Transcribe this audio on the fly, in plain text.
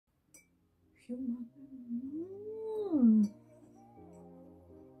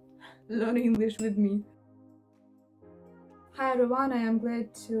Learn English with me. Hi everyone, I am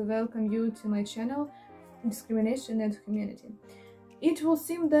glad to welcome you to my channel, Discrimination and Humanity. It will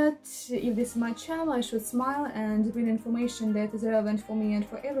seem that if this is my channel, I should smile and bring information that is relevant for me and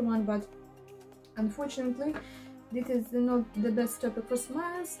for everyone, but unfortunately, this is not the best topic for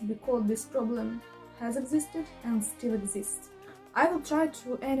smiles because this problem has existed and still exists. I will try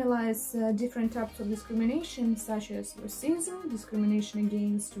to analyze different types of discrimination such as racism, discrimination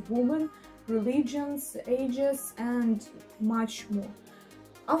against women, religions, ages, and much more.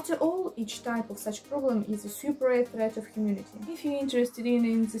 After all, each type of such problem is a super threat of humanity. If you're interested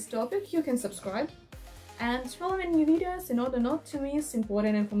in this topic, you can subscribe and follow my new videos in order not to miss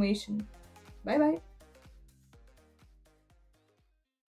important information. Bye bye!